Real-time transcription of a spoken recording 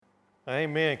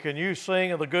Amen. Can you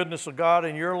sing of the goodness of God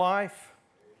in your life?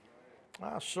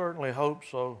 I certainly hope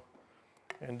so.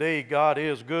 Indeed, God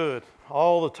is good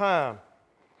all the time.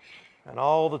 And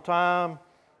all the time,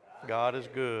 God is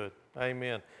good.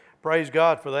 Amen. Praise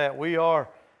God for that. We are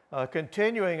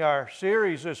continuing our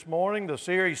series this morning, the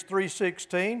series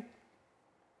 316.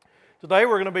 Today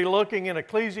we're going to be looking in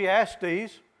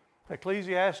Ecclesiastes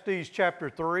chapter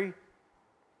 3.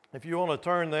 If you want to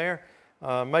turn there,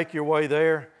 make your way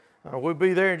there. We'll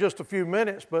be there in just a few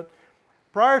minutes, but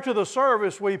prior to the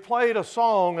service, we played a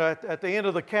song at the end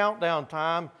of the countdown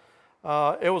time.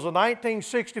 It was a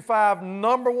 1965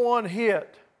 number one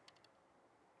hit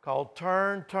called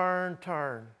Turn, Turn,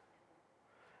 Turn.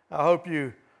 I hope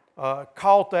you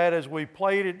caught that as we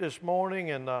played it this morning.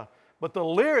 But the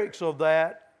lyrics of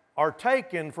that are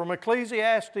taken from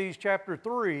Ecclesiastes chapter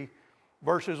 3,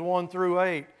 verses 1 through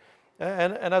 8.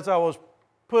 And as I was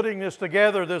putting this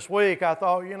together this week, I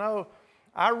thought,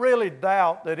 I really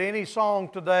doubt that any song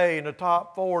today in the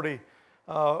top 40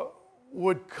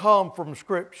 would come from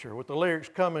Scripture, with the lyrics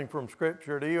coming from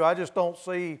Scripture. Do you? I just don't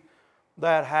see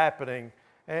that happening.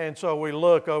 And so we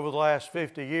look over the last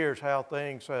 50 years how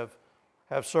things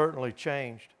have certainly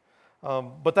changed.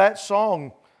 But that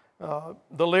song,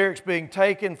 the lyrics being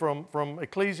taken from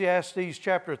Ecclesiastes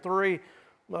chapter 3,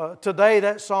 today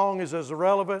that song is as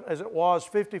relevant as it was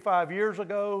 55 years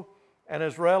ago and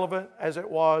as relevant as it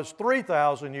was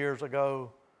 3,000 years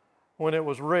ago when it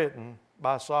was written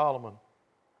by Solomon.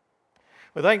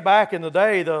 We think back in the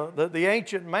day, the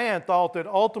ancient man thought that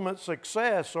ultimate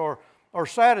success or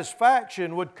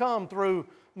satisfaction would come through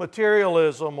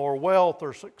materialism or wealth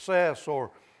or success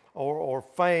or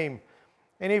fame.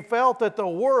 And he felt that the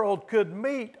world could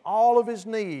meet all of his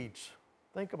needs.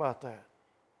 Think about that.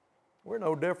 We're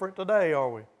no different today, are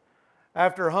we?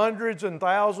 After hundreds and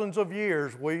thousands of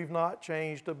years, we've not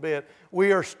changed a bit.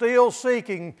 We are still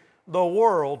seeking the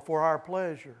world for our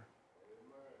pleasure.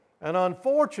 And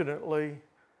unfortunately,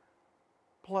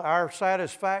 our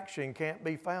satisfaction can't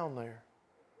be found there.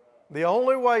 The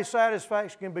only way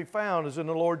satisfaction can be found is in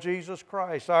the Lord Jesus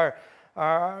Christ.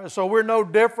 So we're no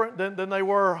different than they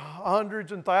were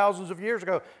hundreds and thousands of years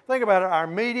ago. Think about it. Our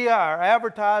media, our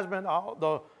advertisement,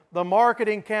 the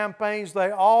marketing campaigns,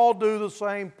 they all do the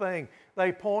same thing.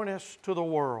 They point us to the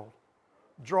world,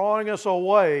 drawing us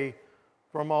away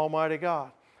from Almighty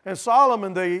God. And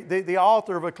Solomon, the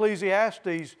author of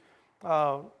Ecclesiastes,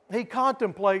 he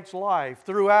contemplates life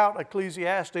throughout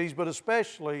Ecclesiastes, but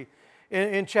especially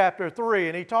in chapter 3.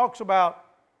 And he talks about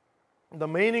the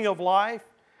meaning of life.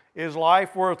 Is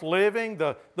life worth living?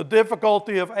 The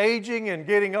difficulty of aging and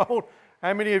getting old.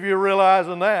 How many of you are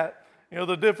realizing that?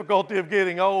 The difficulty of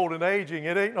getting old and aging,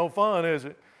 it ain't no fun, is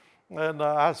it? And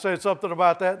I said something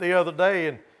about that the other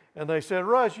day, and they said,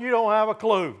 Russ, you don't have a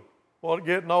clue what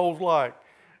getting old's like.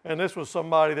 And this was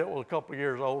somebody that was a couple of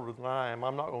years older than I am.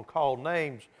 I'm not going to call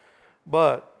names,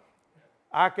 but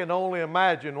I can only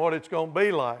imagine what it's going to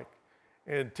be like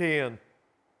in 10,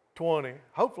 20.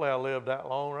 Hopefully I live that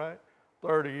long, right?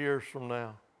 30 years from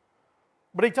now.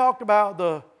 But he talks about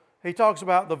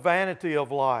the vanity of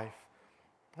life.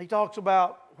 He talks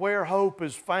about where hope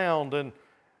is found and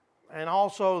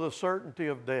also the certainty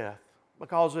of death,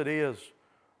 because it is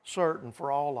certain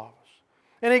for all of us.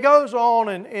 And he goes on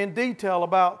in detail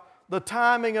about the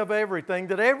timing of everything,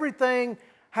 that everything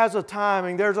has a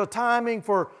timing. There's a timing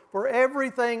for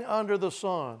everything under the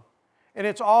sun. And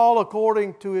it's all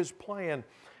according to His plan.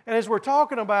 And as we're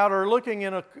talking about or looking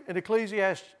in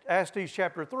Ecclesiastes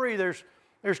chapter 3, there's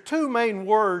two main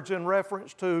words in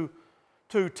reference to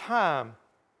time.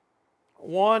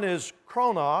 One is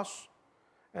chronos,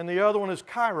 and the other one is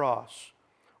kairos.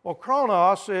 Well,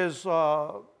 chronos is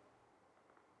a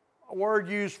word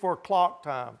used for clock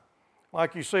time.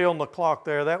 Like you see on the clock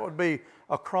there, that would be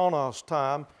a chronos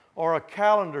time or a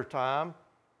calendar time.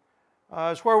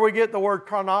 It's where we get the word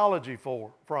chronology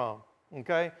from.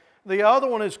 Okay? The other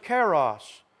one is kairos,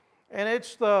 and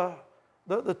it's the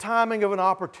timing of an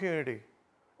opportunity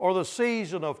or the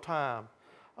season of time.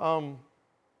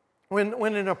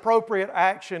 When an appropriate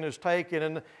action is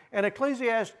taken. And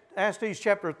Ecclesiastes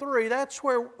chapter 3, that's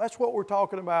what we're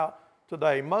talking about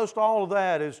today. Most all of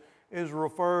that is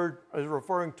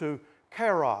referring to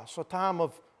kairos, a time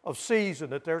of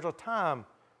season, that there's a time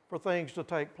for things to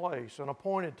take place, an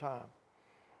appointed time.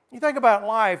 You think about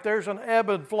life, there's an ebb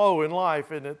and flow in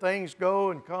life, and that things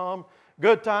go and come,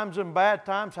 good times and bad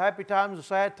times, happy times and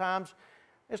sad times.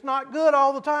 It's not good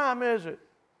all the time, is it?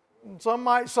 Some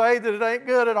might say that it ain't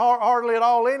good hardly at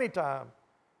all any time.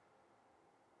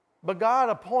 But God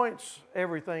appoints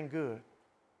everything good.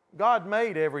 God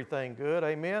made everything good,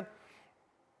 amen?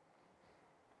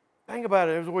 Think about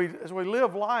it, as we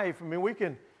live life, I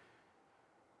mean,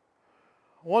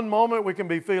 one moment we can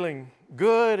be feeling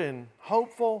good and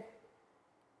hopeful.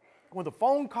 With a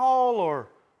phone call or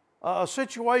a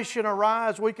situation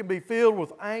arise, we can be filled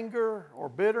with anger or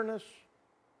bitterness.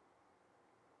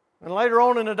 And later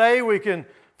on in the day, we can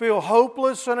feel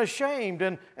hopeless and ashamed.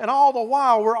 And all the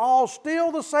while, we're all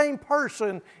still the same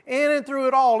person in and through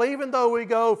it all, even though we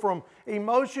go from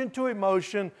emotion to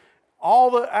emotion,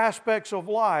 all the aspects of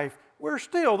life, we're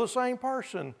still the same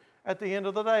person at the end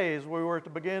of the day as we were at the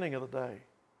beginning of the day.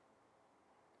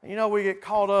 You know, we get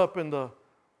caught up in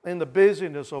the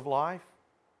busyness of life.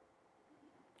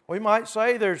 We might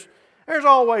say there's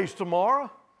always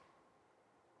tomorrow.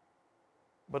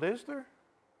 But is there?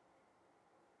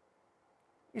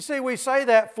 You see, we say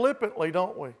that flippantly,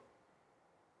 don't we?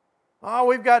 Oh,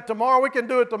 we've got tomorrow. We can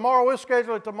do it tomorrow. We'll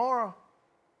schedule it tomorrow.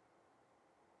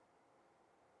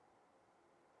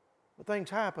 But things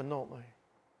happen, don't they?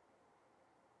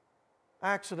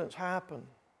 Accidents happen.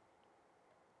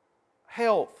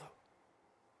 Health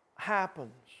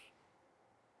happens.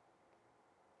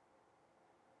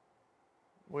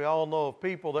 We all know of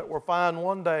people that were fine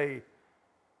one day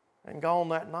and gone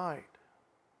that night.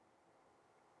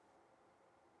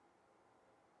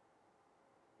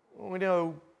 We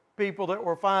know people that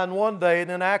were fine one day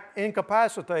and then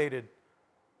incapacitated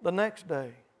the next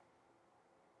day.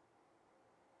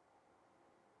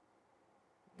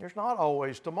 There's not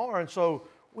always tomorrow, and so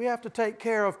we have to take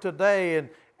care of today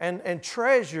and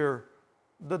treasure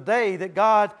the day that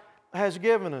God has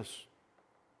given us.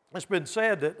 It's been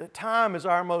said that time is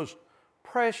our most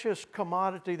precious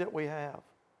commodity that we have.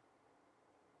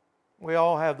 We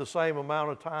all have the same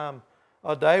amount of time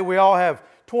a day. We all have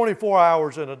 24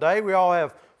 hours in a day. We all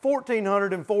have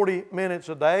 1,440 minutes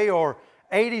a day, or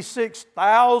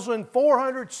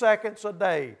 86,400 seconds a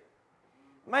day.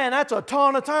 Man, that's a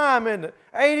ton of time, isn't it?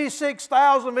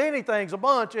 86,000 of anything's a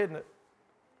bunch, isn't it?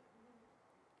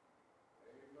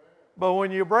 But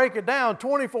when you break it down,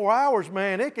 24 hours,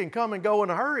 man, it can come and go in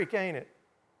a hurry, can't it?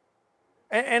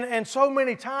 And so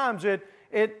many times it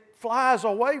flies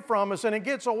away from us, and it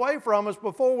gets away from us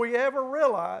before we ever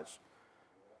realize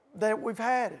that we've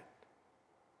had it.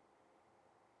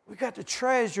 We've got to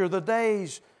treasure the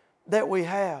days that we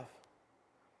have.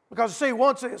 Because, see,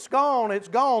 once it's gone, it's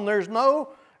gone. There's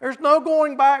no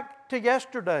going back to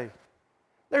yesterday.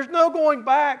 There's no going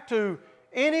back to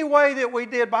any way that we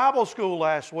did Bible school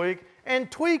last week and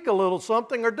tweak a little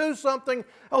something or do something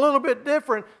a little bit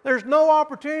different. There's no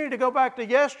opportunity to go back to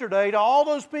yesterday, to all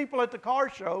those people at the car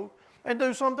show, and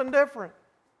do something different.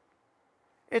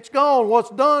 It's gone. What's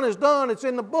done is done. It's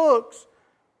in the books,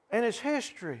 and it's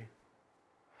history.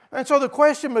 And so the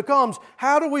question becomes,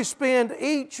 how do we spend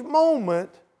each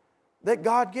moment that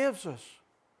God gives us?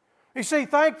 You see,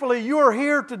 thankfully, you are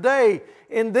here today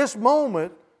in this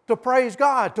moment to praise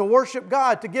God, to worship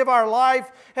God, to give our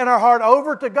life and our heart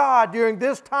over to God during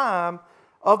this time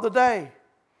of the day.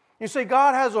 You see,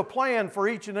 God has a plan for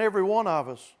each and every one of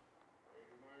us.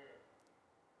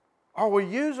 Are we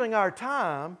using our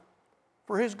time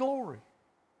for His glory?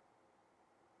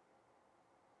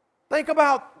 Think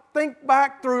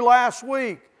back through last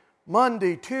week,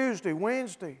 Monday, Tuesday,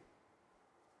 Wednesday.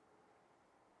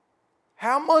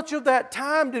 How much of that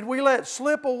time did we let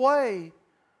slip away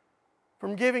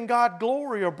from giving God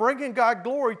glory or bringing God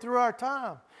glory through our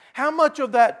time? How much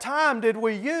of that time did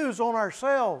we use on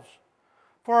ourselves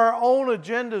for our own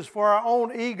agendas, for our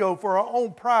own ego, for our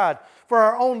own pride, for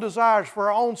our own desires,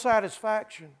 for our own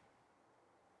satisfaction?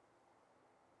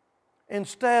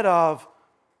 Instead of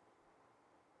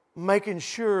making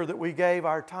sure that we gave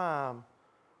our time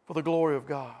for the glory of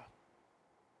God.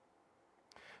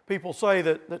 People say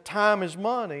that time is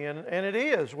money, and it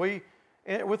is.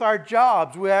 With our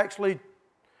jobs, we actually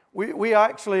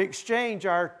exchange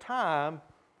our time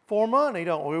for money,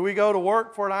 don't we? We go to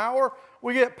work for an hour,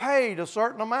 we get paid a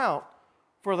certain amount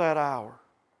for that hour.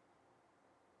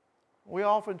 We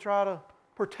often try to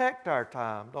protect our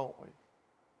time, don't we?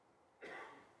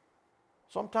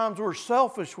 Sometimes we're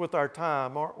selfish with our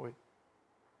time, aren't we?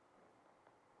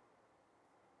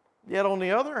 Yet on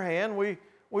the other hand, we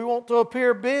want to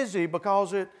appear busy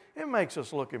because it makes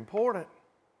us look important.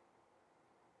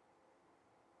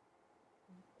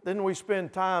 Then we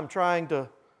spend time trying to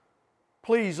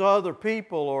please other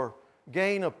people or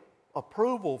gain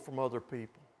approval from other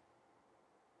people.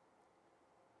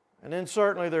 And then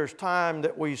certainly there's time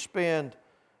that we spend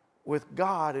with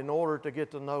God in order to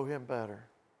get to know Him better.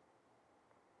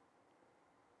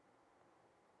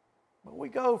 But we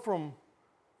go from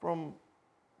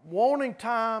wanting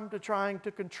time to trying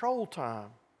to control time.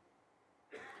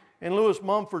 In Lewis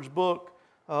Mumford's book,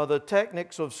 the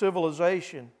techniques of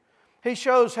civilization. He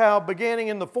shows how beginning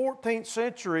in the 14th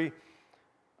century,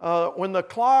 when the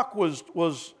clock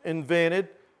was invented,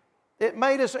 it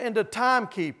made us into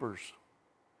timekeepers.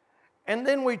 And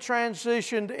then we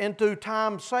transitioned into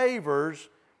time savers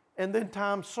and then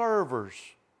time servers,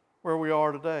 where we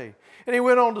are today. And he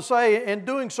went on to say, in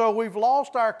doing so, we've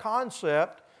lost our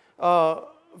concept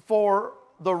for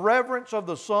the reverence of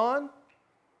the sun,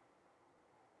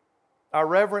 our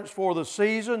reverence for the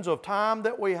seasons of time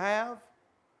that we have,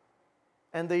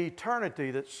 and the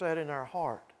eternity that's set in our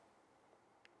heart.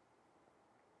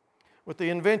 With the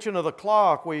invention of the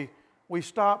clock, we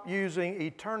stopped using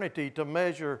eternity to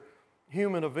measure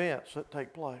human events that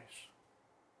take place.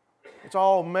 It's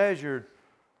all measured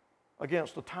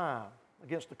against the time,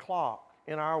 against the clock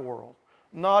in our world,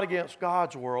 not against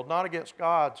God's world, not against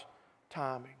God's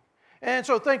timing. And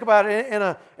so think about it,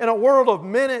 in a world of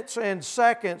minutes and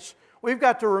seconds, we've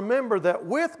got to remember that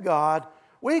with God,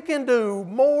 we can do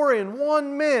more in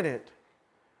 1 minute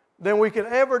than we could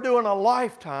ever do in a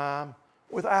lifetime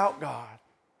without God.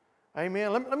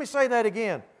 Amen. Let me say that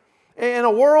again. In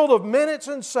a world of minutes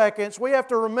and seconds, we have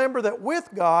to remember that with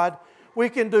God, we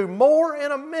can do more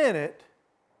in a minute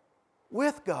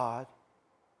with God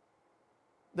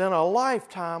than a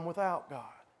lifetime without God.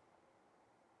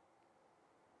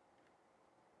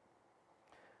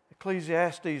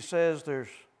 Ecclesiastes says there's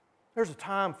a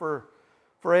time for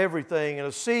everything and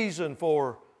a season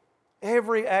for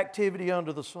every activity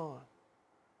under the sun.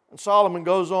 And Solomon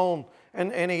goes on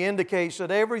and he indicates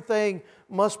that everything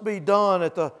must be done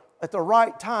at the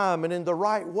right time and in the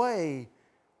right way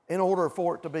in order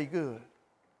for it to be good.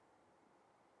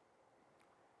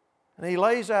 And he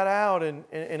lays that out in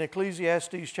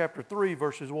Ecclesiastes chapter 3,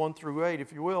 verses 1 through 8.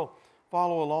 If you will,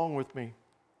 follow along with me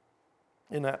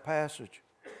in that passage.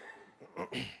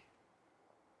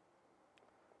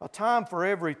 A time for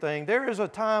everything. There is a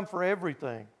time for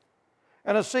everything,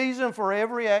 and a season for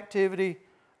every activity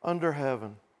under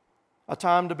heaven. A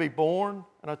time to be born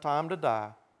and a time to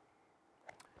die.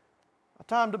 A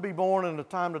time to be born and a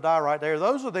time to die right there.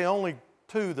 Those are the only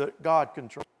two that God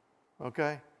controls.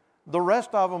 Okay? The rest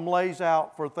of them lays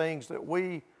out for things that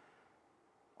we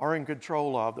are in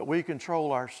control of, that we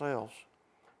control ourselves.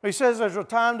 He says there's a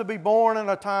time to be born and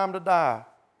a time to die.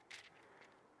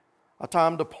 A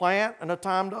time to plant and a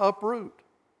time to uproot.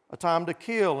 A time to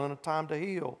kill and a time to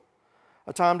heal.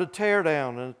 A time to tear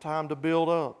down and a time to build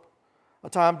up. A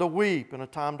time to weep and a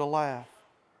time to laugh.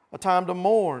 A time to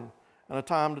mourn and a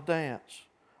time to dance.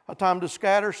 A time to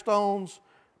scatter stones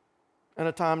and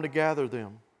a time to gather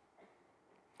them.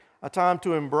 A time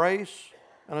to embrace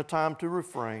and a time to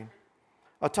refrain.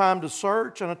 A time to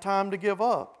search and a time to give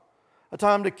up. A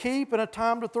time to keep and a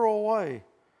time to throw away.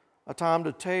 A time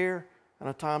to tear and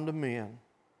a time to mend.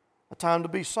 A time to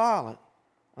be silent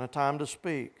and a time to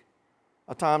speak.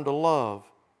 A time to love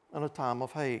and a time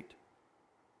of hate.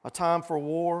 A time for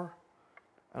war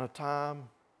and a time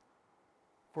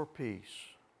for peace.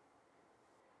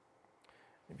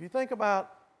 If you think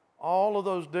about all of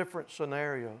those different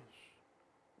scenarios,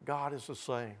 God is the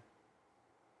same.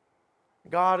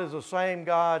 God is the same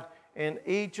God in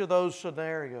each of those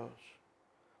scenarios.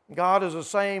 God is the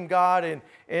same God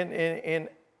in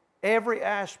every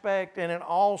aspect and in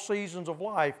all seasons of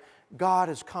life. God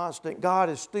is constant. God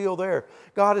is still there.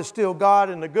 God is still God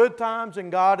in the good times,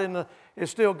 and God is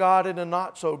still God in the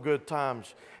not so good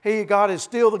times. God is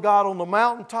still the God on the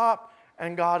mountaintop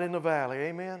and God in the valley.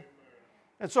 Amen.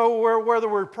 And so whether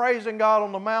we're praising God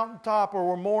on the mountaintop or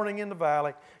we're mourning in the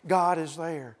valley, God is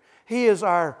there. He is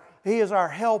our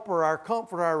helper, our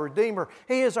comforter, our redeemer.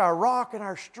 He is our rock and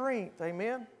our strength.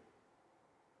 Amen.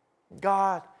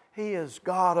 God, He is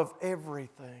God of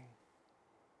everything.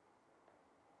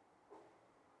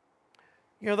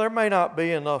 You know, there may not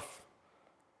be enough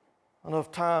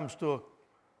times to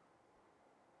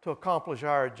accomplish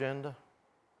our agenda.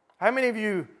 How many of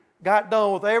you got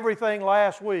done with everything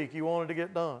last week you wanted to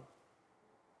get done?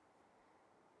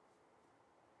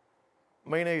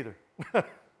 Me neither.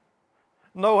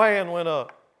 No hand went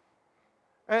up.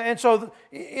 And so,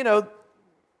 you know,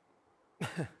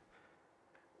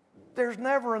 there's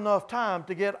never enough time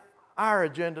to get our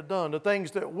agenda done, the things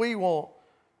that we want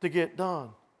to get done.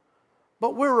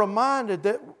 But we're reminded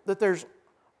that there's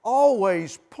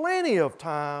always plenty of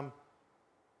time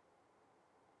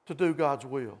to do God's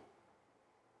will.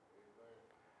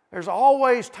 There's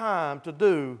always time to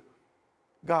do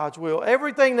God's will.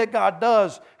 Everything that God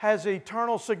does has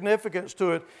eternal significance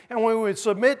to it. And when we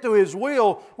submit to His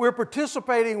will, we're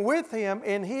participating with Him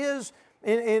in His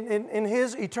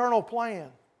eternal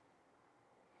plan.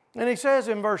 And He says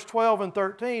in verse 12 and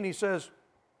 13, He says,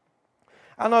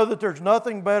 I know that there's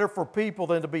nothing better for people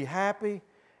than to be happy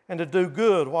and to do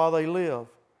good while they live.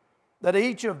 That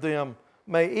each of them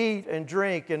may eat and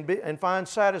drink and find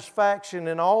satisfaction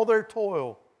in all their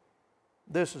toil.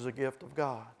 This is a gift of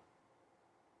God.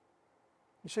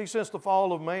 You see, since the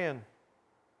fall of man,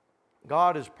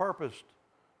 God has purposed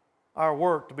our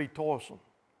work to be toilsome,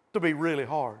 to be really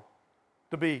hard,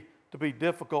 to be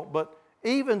difficult. But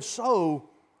even so,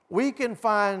 we can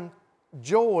find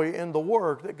joy in the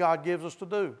work that God gives us to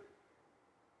do.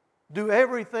 Do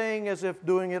everything as if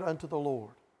doing it unto the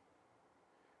Lord.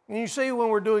 And you see, when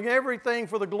we're doing everything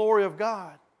for the glory of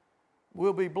God,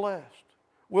 we'll be blessed.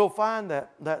 We'll find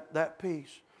that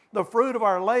peace. The fruit of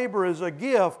our labor is a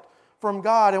gift from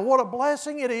God, and what a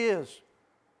blessing it is.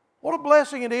 What a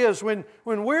blessing it is when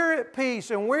we're at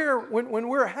peace and when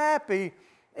we're happy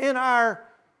in our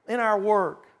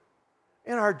work,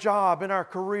 in our job, in our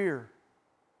career.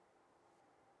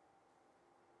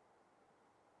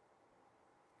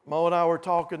 Mo and I were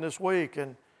talking this week,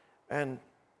 and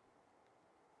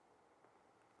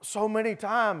so many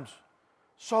times,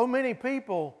 so many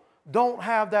people don't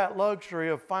have that luxury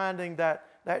of finding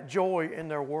that joy in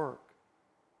their work,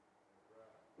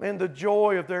 in the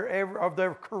joy of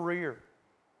their career.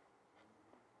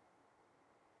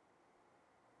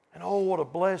 And oh, what a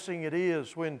blessing it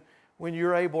is when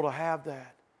you're able to have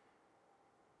that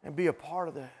and be a part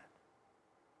of that.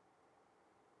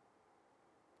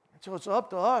 And so it's up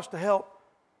to us to help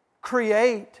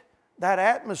create that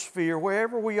atmosphere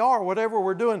wherever we are, whatever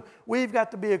we're doing. We've got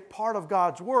to be a part of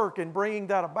God's work in bringing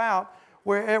that about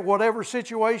whatever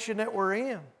situation that we're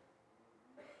in.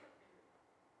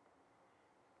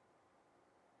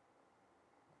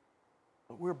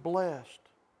 But we're blessed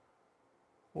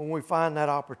when we find that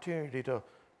opportunity to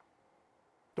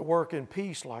work in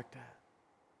peace like that.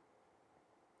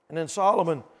 And then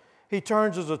Solomon, he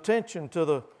turns his attention to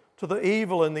the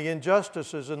evil and the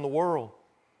injustices in the world.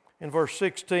 In verse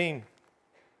 16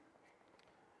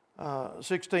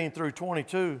 through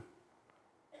 22,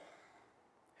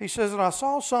 he says, "And I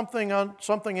saw something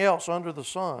else under the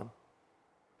sun.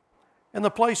 In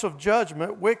the place of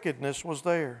judgment, wickedness was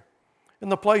there. In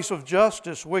the place of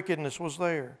justice, wickedness was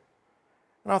there.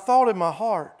 And I thought in my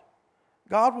heart,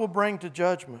 God will bring to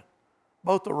judgment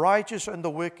both the righteous and the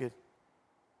wicked.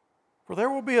 For there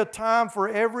will be a time for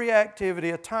every activity,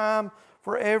 a time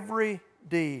for every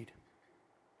deed.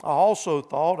 I also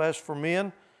thought, as for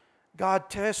men, God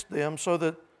tests them so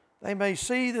that they may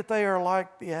see that they are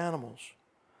like the animals.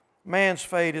 Man's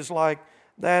fate is like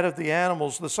that of the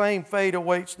animals. The same fate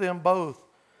awaits them both.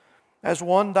 As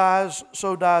one dies,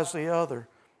 so dies the other.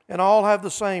 And all have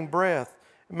the same breath.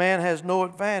 Man has no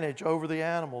advantage over the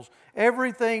animals.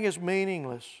 Everything is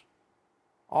meaningless.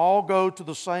 All go to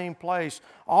the same place.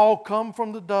 All come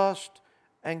from the dust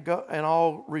and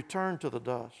all return to the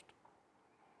dust.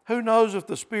 Who knows if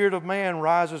the spirit of man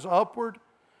rises upward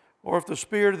or if the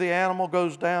spirit of the animal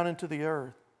goes down into the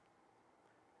earth?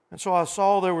 And so I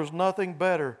saw there was nothing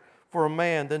better for a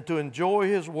man than to enjoy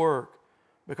his work,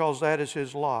 because that is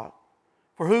his lot.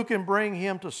 For who can bring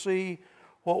him to see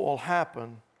what will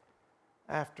happen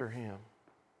after him?"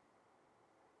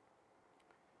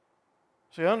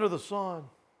 See, under the sun,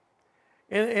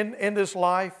 in this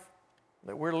life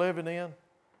that we're living in,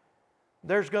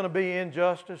 there's going to be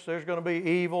injustice, there's going to be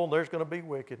evil, there's going to be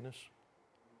wickedness.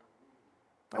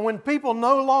 And when people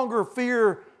no longer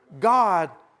fear God,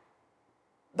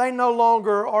 they no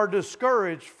longer are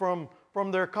discouraged from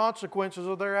their consequences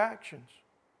of their actions.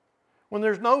 When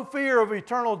there's no fear of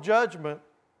eternal judgment,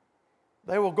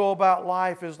 they will go about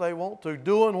life as they want to,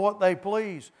 doing what they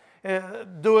please,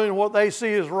 doing what they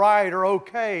see as right or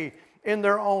okay in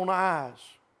their own eyes.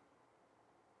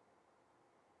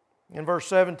 In verse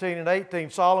 17 and 18,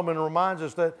 Solomon reminds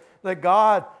us that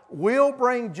God will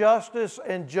bring justice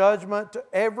and judgment to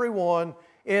everyone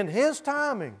in His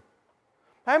timing.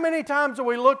 How many times do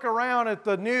we look around at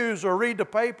the news or read the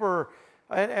paper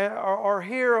or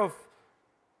hear of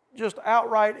just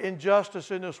outright injustice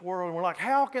in this world? And we're like,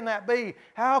 how can that be?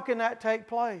 How can that take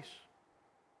place?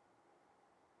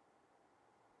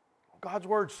 God's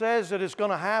Word says that it's going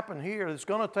to happen here. It's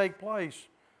going to take place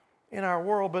in our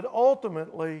world. But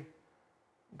ultimately,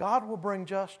 God will bring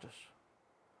justice.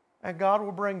 And God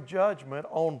will bring judgment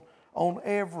on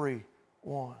everyone.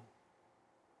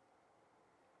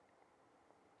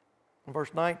 In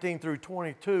verse 19 through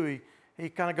 22, he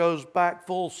kind of goes back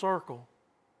full circle.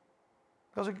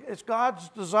 Because it's God's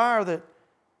desire that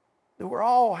we're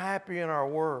all happy in our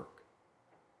work.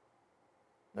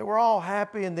 That we're all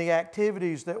happy in the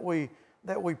activities that we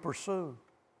pursue.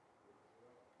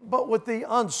 But with the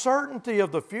uncertainty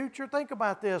of the future, think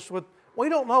about this. We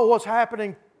don't know what's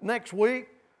happening next week,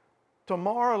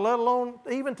 tomorrow, let alone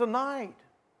even tonight.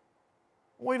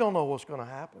 We don't know what's going to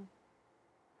happen.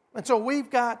 And so we've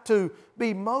got to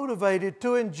be motivated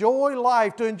to enjoy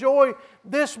life, to enjoy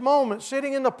this moment,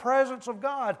 sitting in the presence of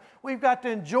God. We've got to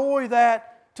enjoy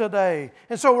that today.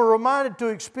 And so we're reminded to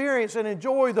experience and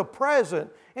enjoy the present.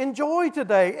 Enjoy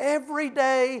today. Every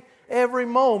day, every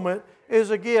moment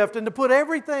is a gift. And to put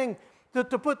everything, to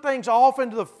put things off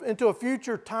into a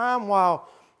future time while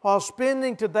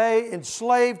spending today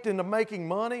enslaved into making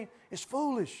money is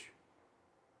foolish.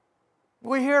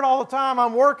 We hear it all the time,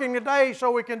 I'm working today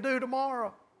so we can do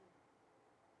tomorrow.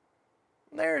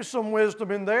 There is some wisdom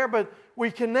in there, but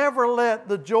we can never let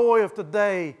the joy of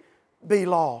today be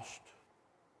lost.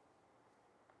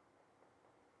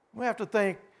 We have to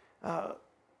think on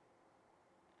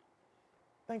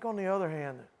the other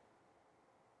hand,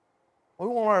 we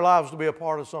want our lives to be a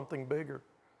part of something bigger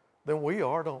than we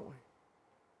are, don't we?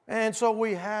 And so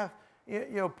we have,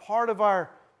 part of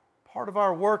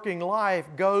our working life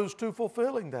goes to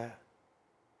fulfilling that.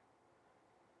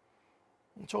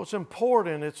 And so it's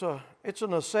important, it's a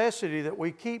necessity that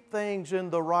we keep things in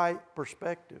the right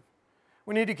perspective.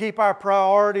 We need to keep our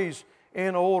priorities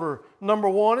in order. Number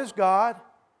 1 is God.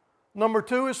 Number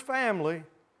 2 is family.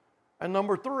 And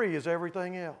number 3 is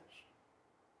everything else.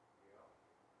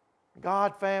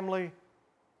 God, family,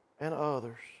 and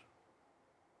others.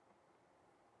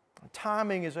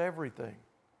 Timing is everything.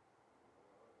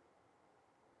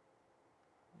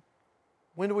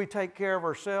 When do we take care of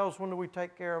ourselves? When do we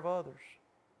take care of others?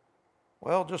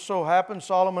 Well, just so happens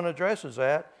Solomon addresses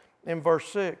that in verse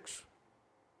 6.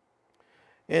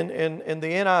 In the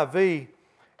NIV,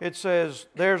 it says,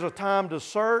 there's a time to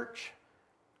search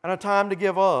and a time to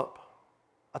give up,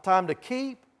 a time to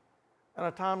keep and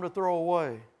a time to throw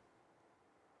away.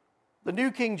 The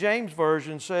New King James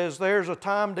Version says there's a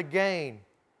time to gain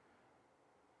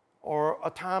or a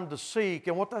time to seek.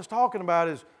 And what that's talking about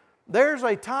is there's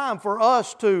a time for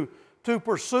us to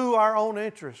pursue our own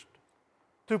interest,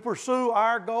 to pursue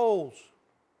our goals.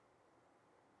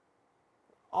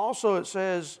 Also it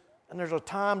says, and there's a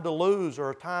time to lose or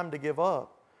a time to give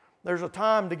up. There's a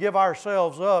time to give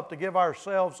ourselves up, to give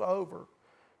ourselves over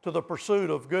to the pursuit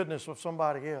of goodness of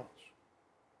somebody else,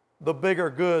 the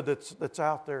bigger good that's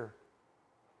out there.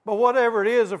 But whatever it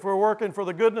is, if we're working for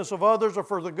the goodness of others or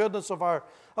for the goodness of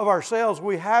ourselves,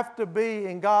 we have to be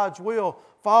in God's will,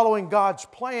 following God's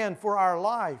plan for our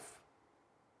life.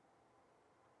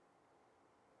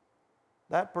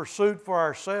 That pursuit for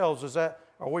ourselves, are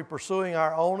we pursuing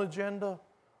our own agenda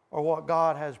or what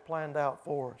God has planned out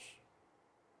for us?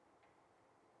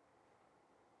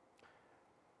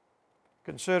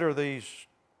 Consider these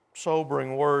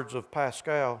sobering words of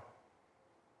Pascal.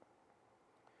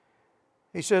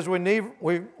 He says, we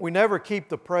never keep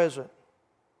the present.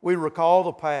 We recall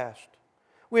the past.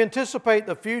 We anticipate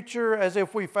the future as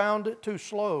if we found it too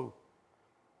slow.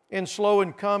 Slow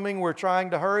in coming, we're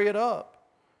trying to hurry it up.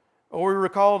 Or we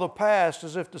recall the past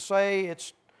as if to say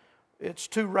it's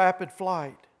too rapid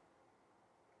flight.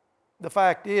 The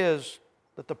fact is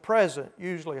that the present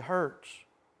usually hurts.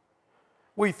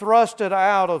 We thrust it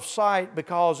out of sight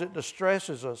because it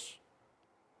distresses us.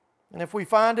 And if we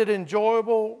find it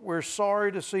enjoyable, we're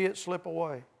sorry to see it slip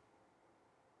away.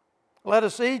 Let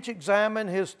us each examine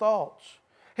his thoughts.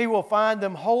 He will find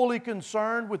them wholly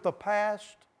concerned with the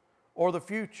past or the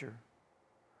future.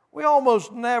 We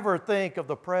almost never think of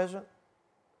the present.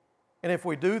 And if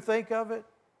we do think of it,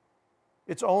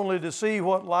 it's only to see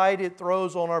what light it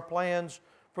throws on our plans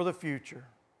for the future.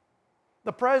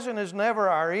 The present is never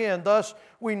our end. Thus,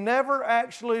 we never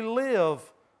actually live,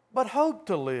 but hope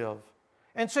to live.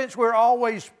 And since we're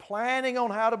always planning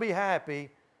on how to be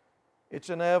happy, it's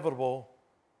inevitable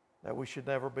that we should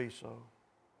never be so.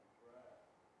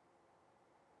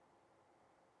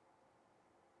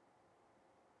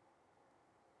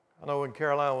 I know when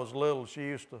Caroline was little,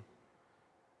 she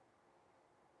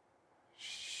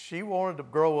wanted to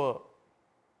grow up.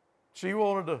 She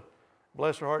wanted to,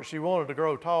 bless her heart, she wanted to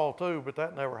grow tall too, but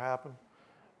that never happened.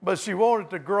 But she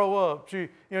wanted to grow up. She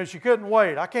couldn't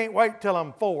wait. I can't wait till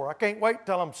I'm 4. I can't wait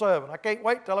till I'm 7. I can't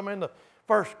wait till I'm in the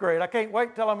first grade. I can't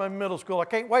wait till I'm in middle school. I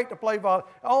can't wait to play volleyball.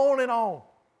 On and on.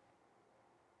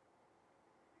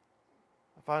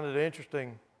 I find it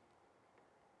interesting,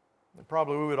 and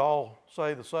probably we would all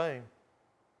say the same.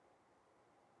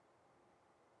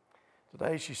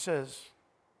 Today she says,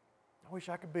 I wish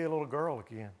I could be a little girl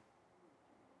again.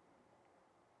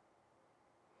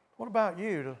 What about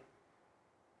you?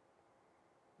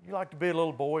 You like to be a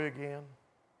little boy again?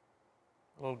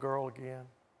 A little girl again?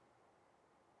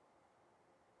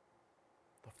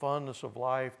 The funness of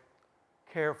life,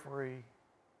 carefree,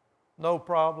 no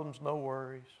problems, no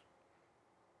worries.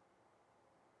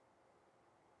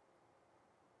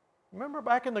 Remember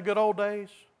back in the good old days?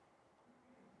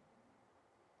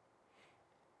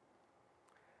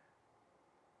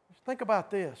 Think about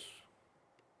this.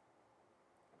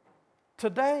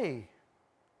 Today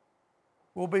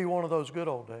will be one of those good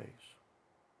old days.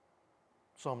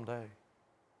 Someday.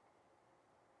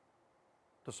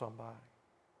 To somebody.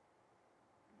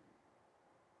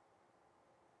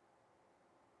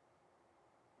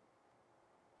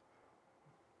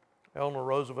 Eleanor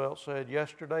Roosevelt said,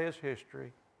 "Yesterday is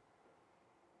history.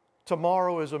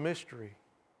 Tomorrow is a mystery.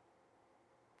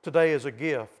 Today is a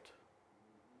gift.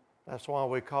 That's why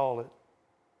we call it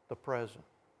the present."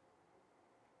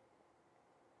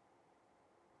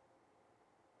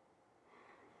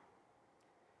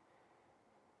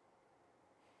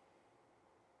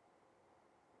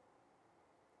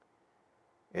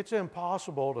 It's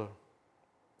impossible to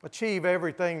achieve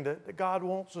everything that God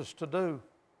wants us to do.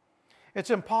 It's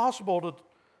impossible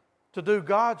to do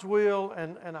God's will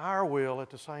and our will at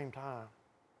the same time.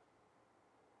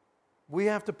 We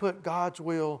have to put God's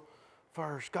will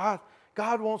first. God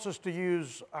wants us to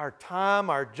use our time,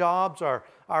 our jobs,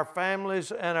 our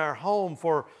families, and our home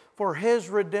for His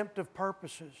redemptive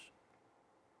purposes.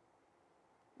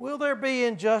 Will there be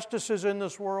injustices in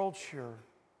this world? Sure.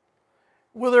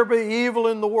 Will there be evil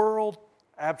in the world?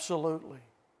 Absolutely.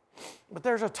 But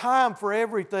there's a time for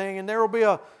everything, and there will be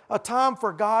a time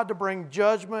for God to bring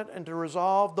judgment and to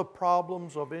resolve the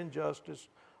problems of injustice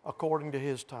according to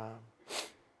His time.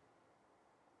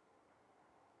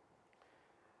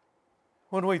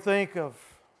 When we think of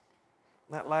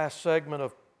that last segment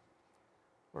of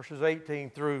verses 18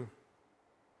 through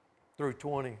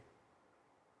 20,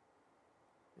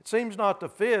 it seems not to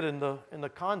fit in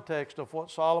the context of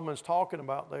what Solomon's talking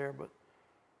about there, but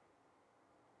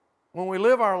when we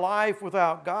live our life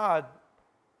without God,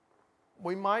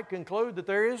 we might conclude that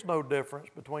there is no difference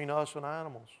between us and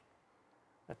animals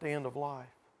at the end of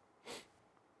life.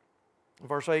 In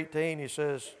verse 18 he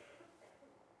says,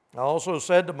 "I also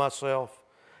said to myself,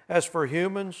 as for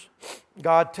humans,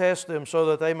 God tests them so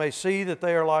that they may see that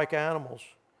they are like animals.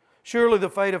 Surely the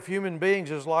fate of human beings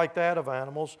is like that of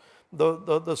animals.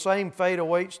 The same fate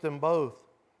awaits them both.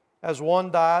 As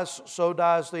one dies, so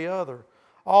dies the other.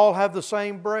 All have the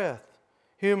same breath.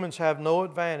 Humans have no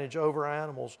advantage over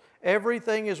animals.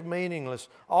 Everything is meaningless.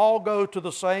 All go to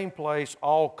the same place.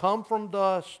 All come from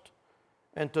dust,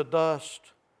 and to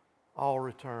dust all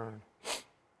return."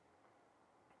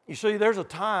 You see, there's a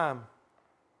time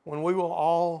when we will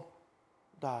all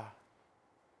die.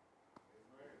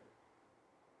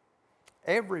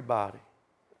 Everybody.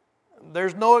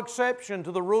 There's no exception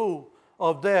to the rule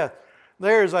of death.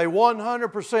 There is a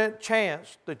 100%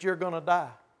 chance that you're going to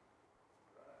die.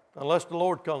 Unless the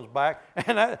Lord comes back.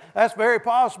 And that's very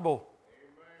possible.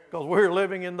 Because we're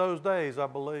living in those days, I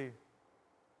believe.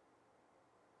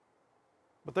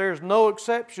 But there's no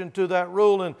exception to that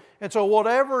rule. And so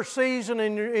whatever season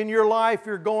in your life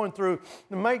you're going through,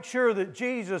 make sure that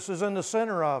Jesus is in the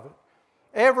center of it.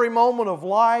 Every moment of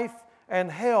life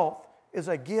and health is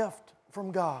a gift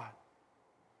from God.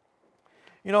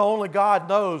 You know, only God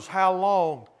knows how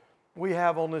long we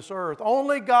have on this earth.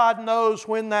 Only God knows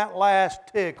when that last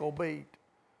tick will beat.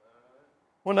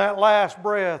 When that last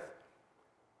breath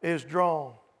is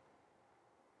drawn.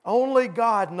 Only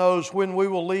God knows when we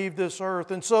will leave this earth.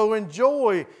 And so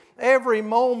enjoy every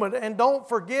moment and don't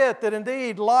forget that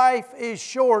indeed life is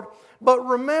short. But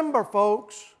remember,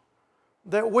 folks,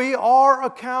 that we are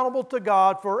accountable to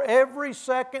God for every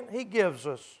second He gives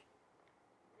us.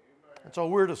 And so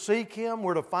we're to seek Him,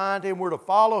 we're to find Him, we're to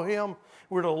follow Him,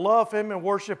 we're to love Him and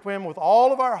worship Him with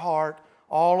all of our heart,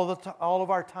 all of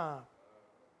our time,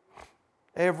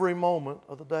 every moment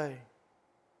of the day.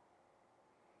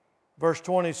 Verse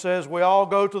 20 says, we all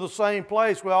go to the same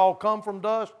place, we all come from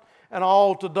dust, and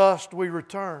all to dust we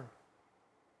return.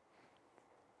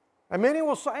 And many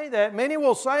will say that. Many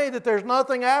will say that there's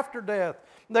nothing after death.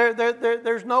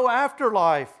 There's no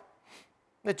afterlife,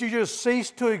 that you just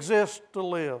cease to exist to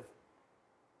live.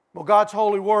 Well, God's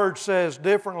holy word says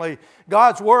differently.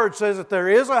 God's word says that there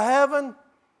is a heaven,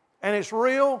 and it's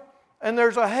real, and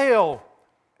there's a hell,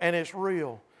 and it's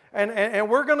real. And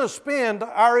we're going to spend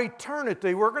our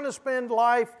eternity, we're going to spend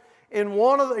life in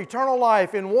eternal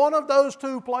life in one of those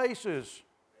two places.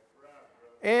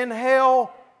 In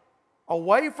hell,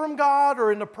 away from God,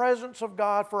 or in the presence of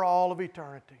God for all of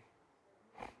eternity.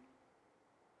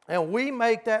 And we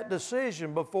make that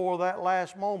decision before that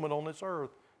last moment on this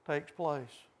earth takes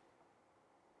place.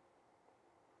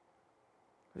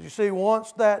 As you see,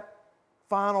 once that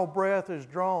final breath is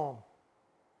drawn,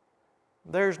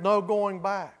 there's no going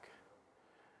back.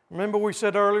 Remember we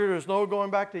said earlier there's no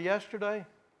going back to yesterday?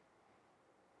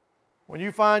 When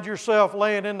you find yourself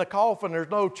laying in the coffin, there's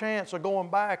no chance of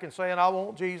going back and saying, I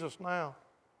want Jesus now.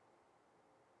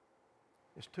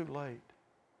 It's too late.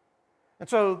 And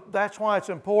so that's why it's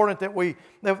important that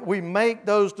we make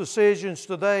those decisions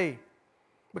today.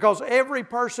 Because every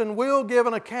person will give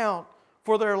an account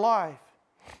for their life.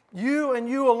 You and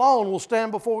you alone will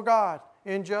stand before God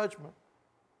in judgment.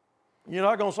 You're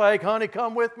not going to say, honey,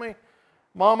 come with me.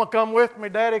 Mama, come with me.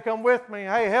 Daddy, come with me.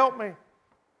 Hey, help me.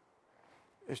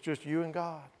 It's just you and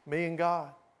God, me and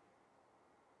God.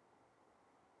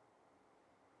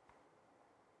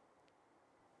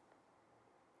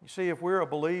 You see, if we're a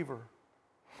believer,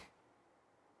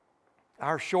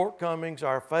 our shortcomings,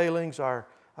 our failings, our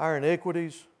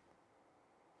iniquities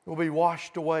will be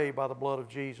washed away by the blood of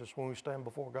Jesus when we stand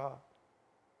before God.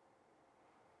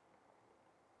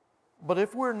 But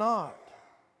if we're not,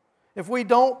 if we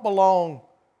don't belong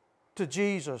to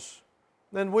Jesus,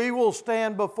 then we will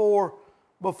stand before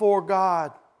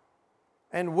God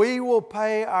and we will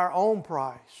pay our own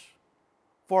price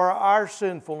for our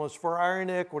sinfulness, for our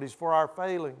iniquities, for our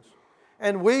failings.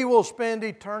 And we will spend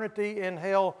eternity in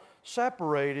hell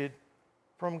separated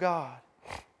from God.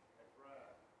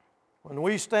 When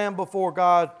we stand before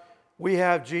God, we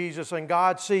have Jesus, and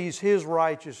God sees His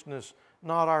righteousness,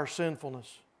 not our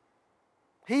sinfulness.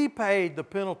 He paid the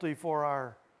penalty for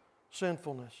our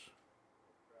sinfulness.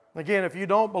 Again, if you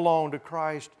don't belong to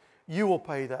Christ, you will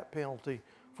pay that penalty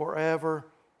forever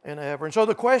and ever. And so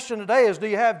the question today is, do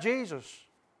you have Jesus?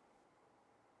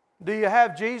 Do you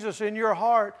have Jesus in your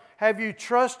heart? Have you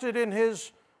trusted in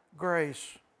His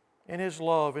grace, in His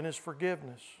love, in His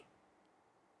forgiveness?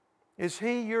 Is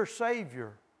He your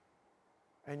Savior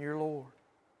and your Lord?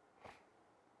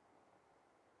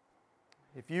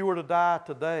 If you were to die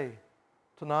today,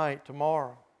 tonight,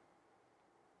 tomorrow,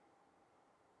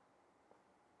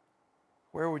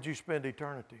 where would you spend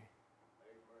eternity?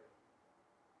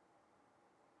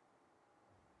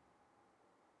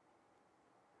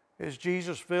 Is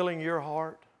Jesus filling your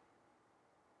heart?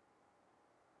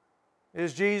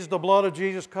 Is the blood of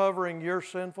Jesus covering your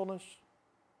sinfulness?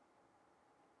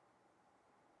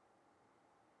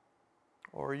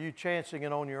 Or are you chancing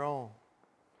it on your own?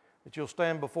 That you'll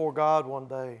stand before God one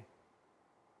day.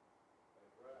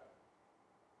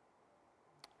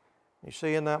 You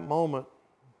see, in that moment,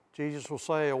 Jesus will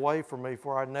say, away from me,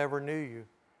 for I never knew you,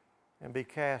 and be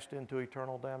cast into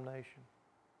eternal damnation.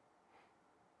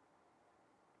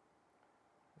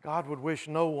 God would wish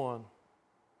no one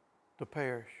to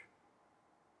perish.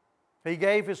 He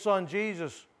gave His Son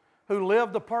Jesus, who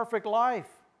lived the perfect life,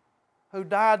 who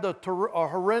died a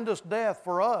horrendous death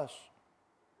for us.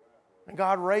 And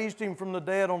God raised Him from the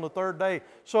dead on the third day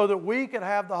so that we could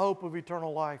have the hope of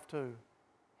eternal life too.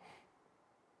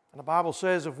 And the Bible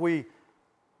says if we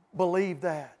believe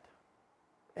that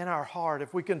in our heart,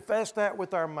 if we confess that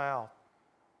with our mouth,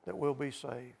 that we'll be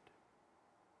saved.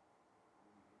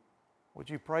 Would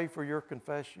you pray for your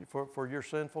confession, for your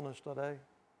sinfulness today?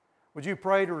 Would you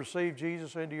pray to receive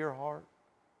Jesus into your heart,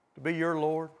 to be your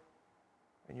Lord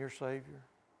and your Savior?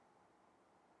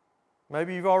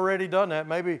 Maybe you've already done that.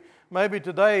 Maybe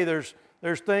today there's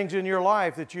things in your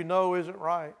life that you know isn't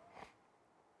right.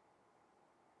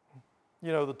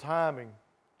 You know, the timing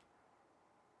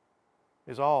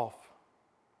is off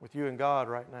with you and God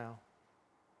right now.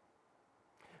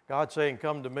 God's saying,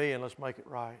 come to me and let's make it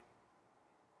right.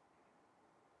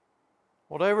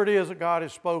 Whatever it is that God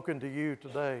has spoken to you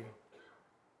today,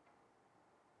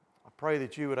 I pray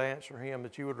that you would answer Him,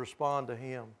 that you would respond to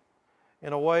Him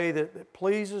in a way that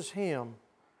pleases Him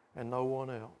and no one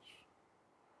else.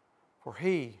 For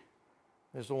He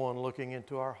is the one looking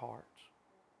into our hearts.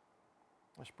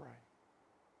 Let's pray.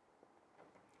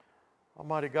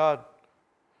 Almighty God,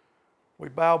 we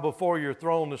bow before your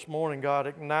throne this morning, God,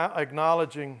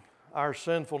 acknowledging our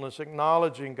sinfulness,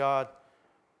 acknowledging, God,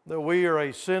 that we are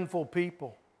a sinful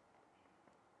people.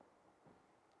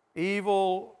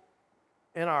 Evil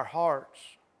in our hearts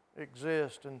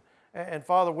exist. And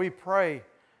Father, we pray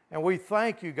and we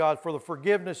thank you, God, for the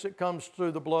forgiveness that comes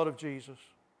through the blood of Jesus.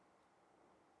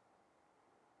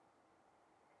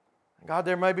 God,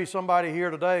 there may be somebody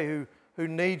here today who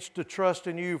needs to trust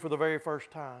in you for the very first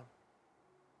time.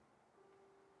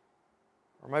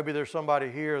 Or maybe there's somebody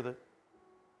here that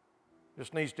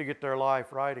just needs to get their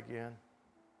life right again.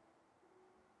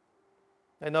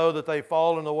 They know that they've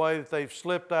fallen away, that they've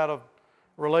slipped out of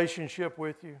relationship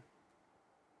with you.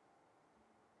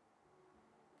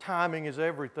 Timing is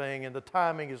everything, and the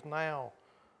timing is now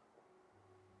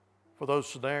for those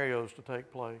scenarios to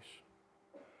take place.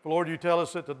 Lord, you tell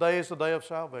us that today is the day of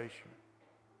salvation.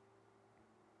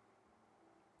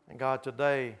 And God,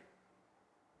 today,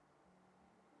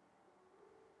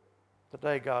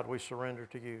 God, we surrender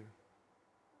to you.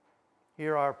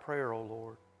 Hear our prayer, O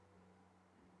Lord,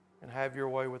 and have your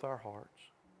way with our hearts.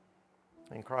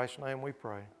 In Christ's name we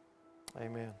pray.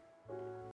 Amen.